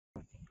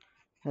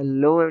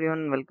Hello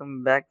everyone,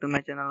 welcome back to my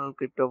channel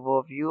Crypto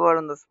Wolf. You are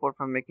on the spot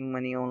for making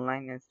money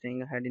online and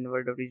staying ahead in the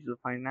world of digital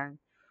finance.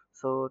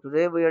 So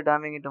today we are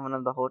diving into one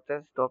of the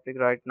hottest topic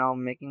right now,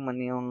 making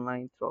money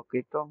online through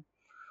crypto.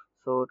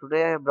 So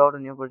today I have brought a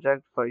new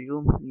project for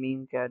you,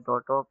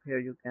 MEMECAT.top. Here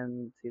you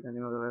can see the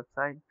name of the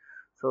website.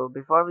 So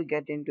before we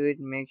get into it,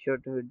 make sure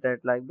to hit that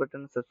like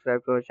button,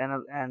 subscribe to our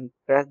channel and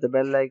press the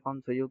bell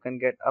icon so you can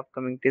get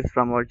upcoming tips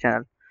from our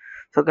channel.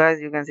 So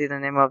guys, you can see the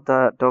name of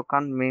the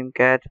token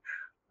MEMECAT.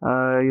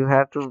 You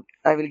have to,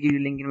 I will give you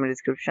link in my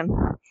description.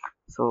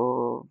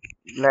 So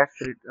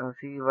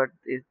see what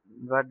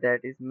that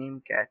is.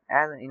 MEMECAT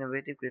as an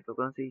innovative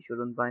cryptocurrency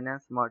issued on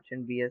Binance Smart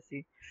Chain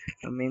BSC.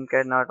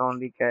 MEMECAT not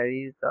only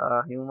carries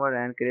the humor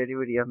and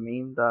creativity of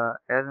meme, the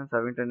essence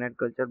of internet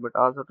culture, but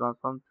also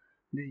transforms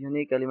this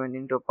unique element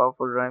into a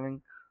powerful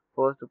driving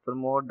force to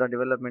promote the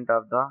development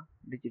of the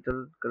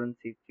digital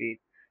currency field.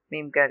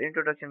 MEMECAT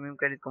introduction.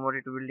 MEMECAT is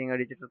committed to building a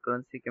digital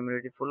currency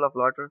community full of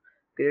laughter,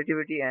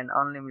 creativity, and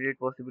unlimited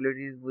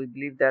possibilities. We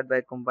believe that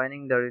by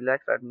combining the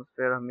relaxed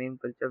atmosphere of meme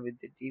culture with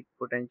the deep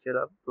potential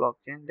of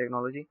blockchain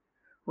technology,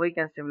 we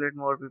can stimulate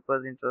more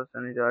people's interest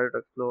and desire to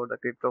explore the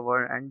crypto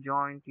world and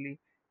jointly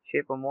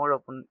shape a more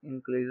open,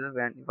 inclusive,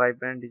 and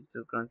vibrant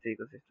digital currency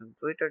ecosystem.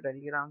 Twitter,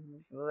 Telegram,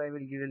 I will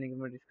give a link in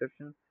my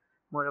description.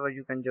 Moreover,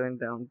 you can join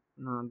them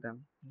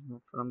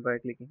from by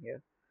clicking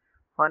here.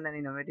 Fun and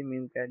innovative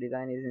meme cat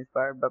design is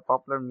inspired by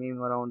popular memes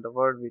around the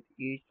world, with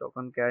each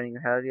token carrying a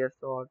hilarious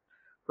thought.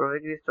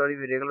 Provocative story,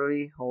 we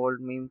regularly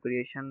hold meme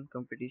creation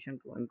competition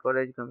to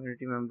encourage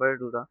community members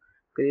to the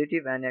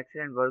creative and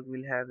excellent work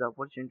will have the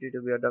opportunity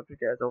to be adopted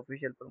as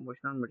official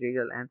promotional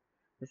material and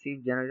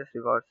receive generous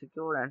rewards.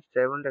 Secure and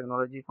stable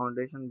technology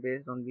foundation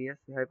based on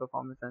BSC high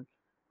performance and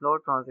low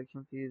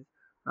transaction fees.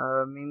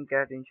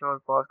 MEMECAT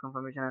ensure fast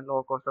confirmation and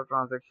low cost of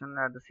transaction.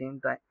 At the same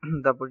time,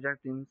 the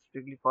project teams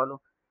strictly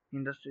follow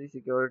industry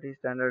security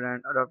standard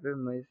and adopted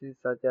measures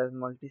such as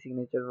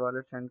multi-signature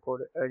wallets and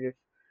code edits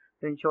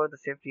to ensure the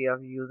safety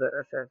of user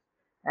access.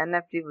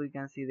 NFT, we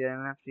can see the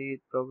NFT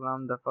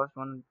program. The first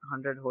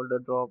 100 holder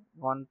drop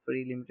one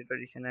free limited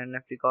edition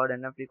NFT card.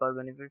 NFT card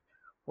benefits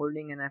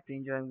holding NFT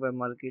enjoying by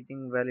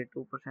marketing valid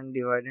 2%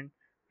 dividend.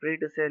 Free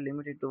to sell,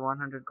 limited to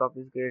 100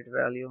 copies. Great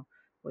value.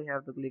 We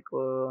have to click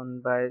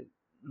on buy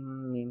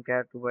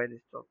MEMECAT to buy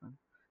this token.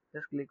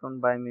 Just click on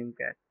buy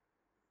MEMECAT.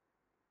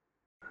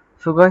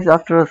 So guys,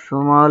 after a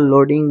small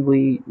loading,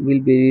 we will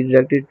be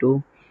redirected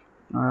to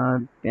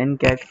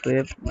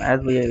PancakeSwap.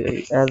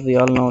 As we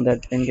all know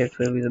that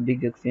PancakeSwap is a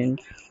big exchange.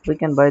 We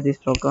can buy this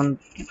token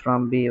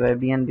from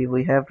BNB.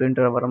 We have to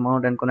enter our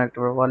amount and connect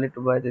our wallet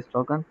to buy this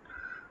token.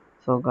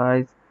 So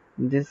guys,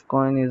 this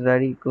coin is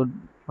very good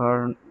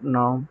for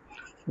now.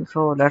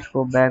 So let's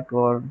go back to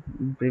our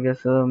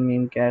previous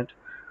meme cat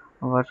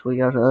what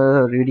we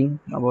are reading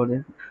about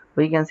it.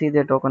 We can see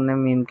the token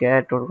name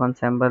MEMECAT, token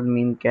symbol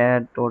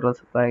MEMECAT, total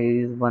supply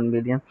is 1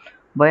 billion.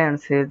 Buy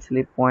and sell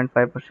slip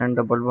 0.5%,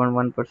 double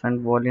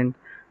 1% volume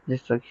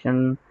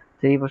destruction,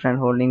 3%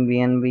 holding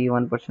BNB,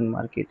 1%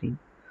 marketing.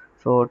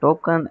 So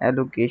token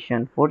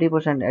allocation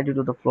 40% added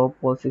to the flow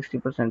pool,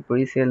 60%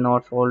 pre-sale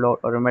not sold out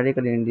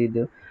automatically in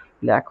the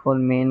black hole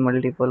main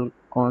multiple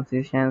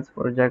concessions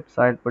project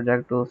side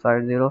project 2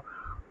 side 0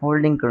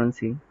 holding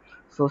currency.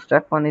 So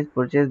step 1 is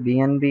purchase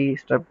BNB,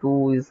 step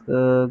 2 is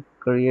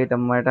create a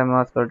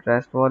MetaMask or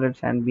Trust wallet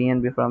and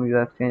BNB from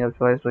your exchange of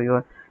choice to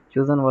your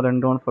chosen wallet.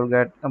 And don't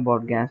forget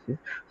about gas fees.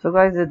 So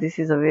guys, this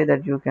is a way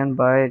that you can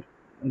buy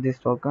this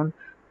token.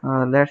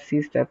 Let's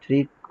see step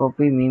 3,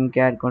 copy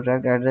MEMECAT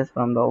contract address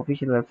from the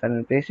official website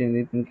and paste it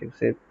in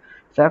the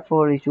Step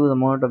 4 is choose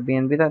amount of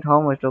BNB, that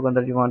how much token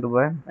that you want to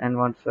buy and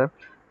want to swap.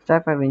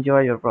 Step 5,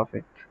 enjoy your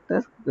profit.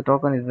 This the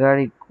token is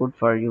very good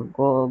for you.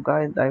 Go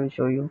guys, I will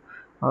show you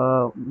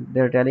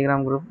their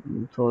Telegram group.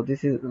 So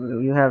this is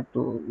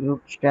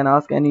you can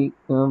ask any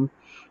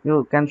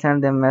you can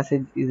send them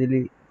message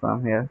easily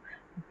from here.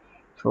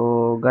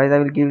 So guys, I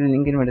will give you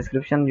link in my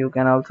description. You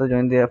can also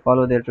join their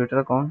follow their Twitter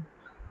account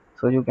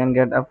so you can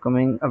get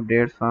upcoming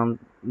updates from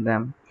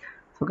them.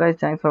 So guys,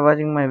 thanks for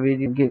watching my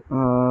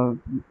video.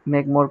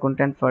 Make more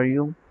content for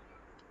you.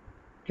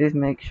 Please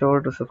make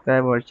sure to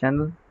subscribe our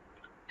channel.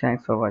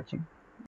 Thanks for watching.